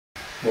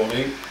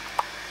Morning.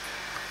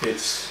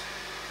 It's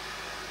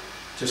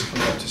just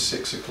coming up to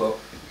 6 o'clock.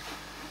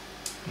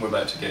 We're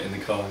about to get in the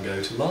car and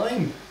go to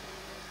Lyme.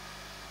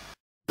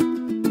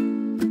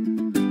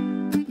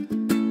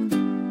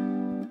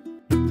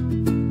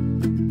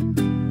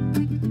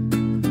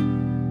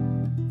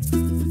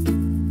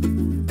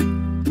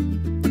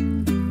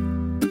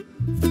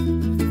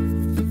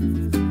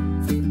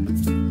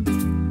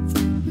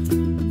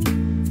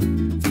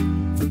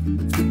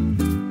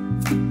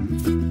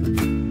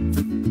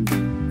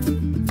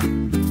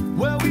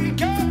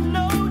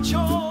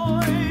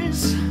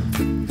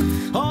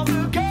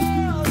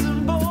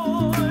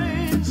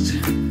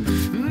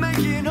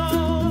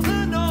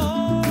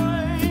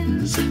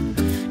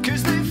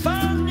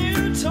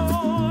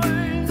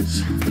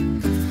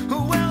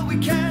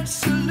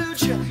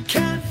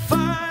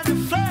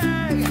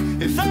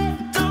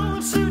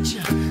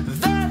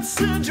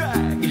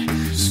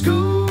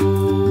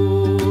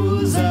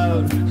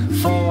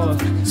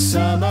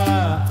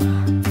 Summer,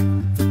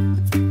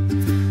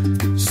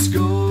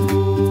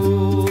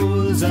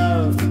 school's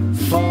out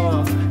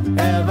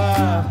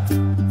forever.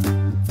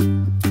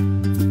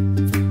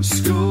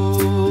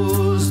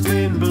 School's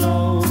been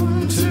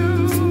blown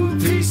to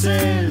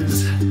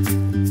pieces.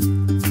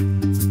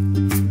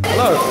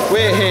 Hello,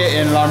 we're here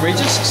in Lyme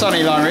Regis,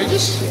 sunny Lyme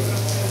Regis.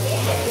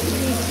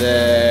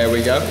 There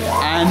we go.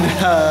 And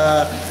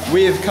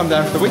we've come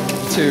down for the week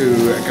to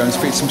go and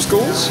speak to some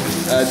schools,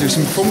 do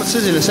some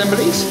performances in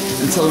assemblies,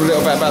 and tell them a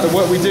little bit about the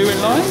work we do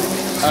in Lyme.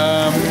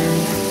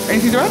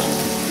 Anything to add?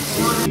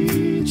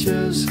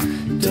 Teachers,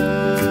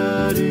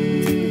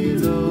 dirty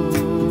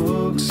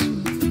looks.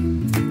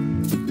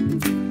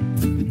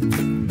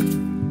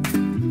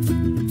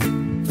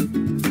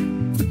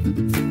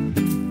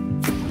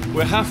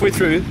 We're halfway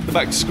through the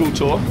back to school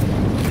tour.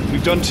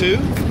 We've done 2,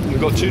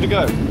 we've got 2 to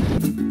go.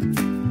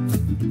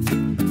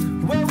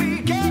 Where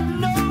we get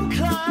no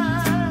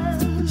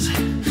class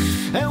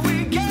and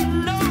we get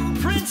no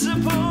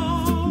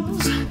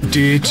principals.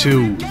 Day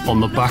 2 on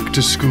the back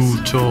to school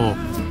tour.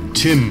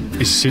 Tim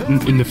is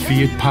sitting in the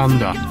Fiat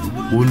Panda,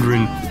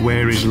 wondering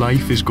where his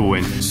life is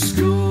going.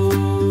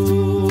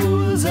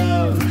 School's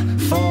out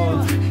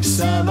for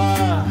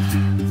summer.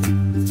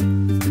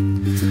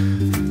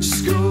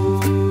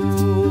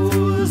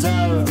 School's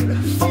out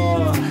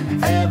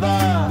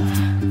forever.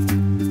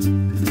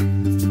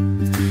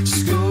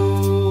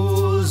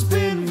 School's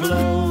been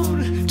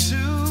blown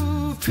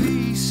to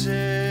pieces.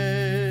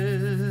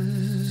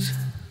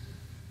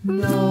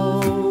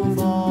 No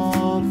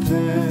more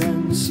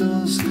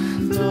pencils,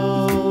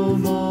 no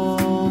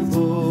more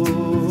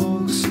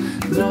books,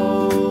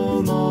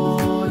 no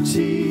more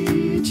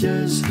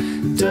teachers,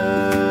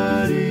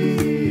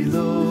 dirty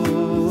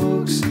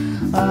looks.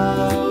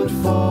 Out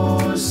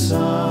for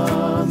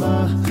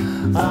summer,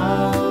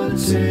 out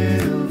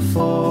till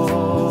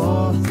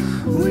fall.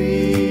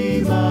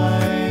 We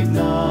might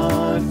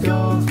not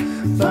go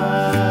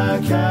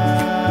back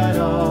at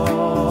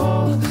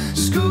all.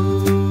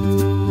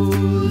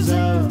 School's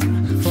out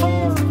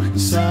for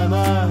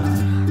summer.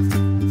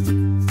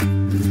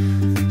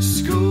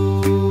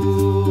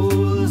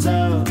 School's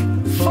out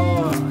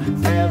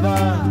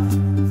forever.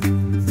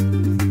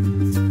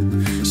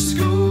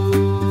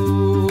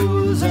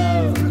 School's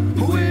out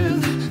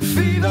with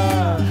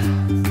fever.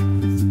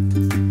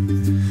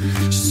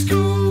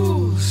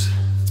 School's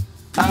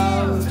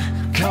out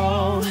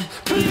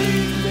completely.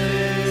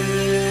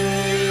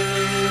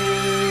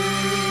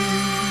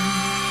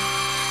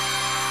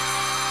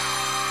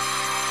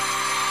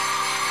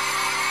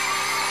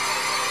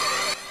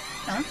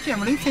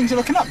 Generally, things are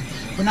looking up.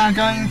 We're now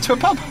going to a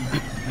pub. I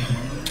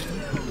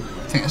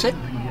think that's it.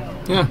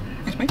 Yeah.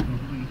 It's me.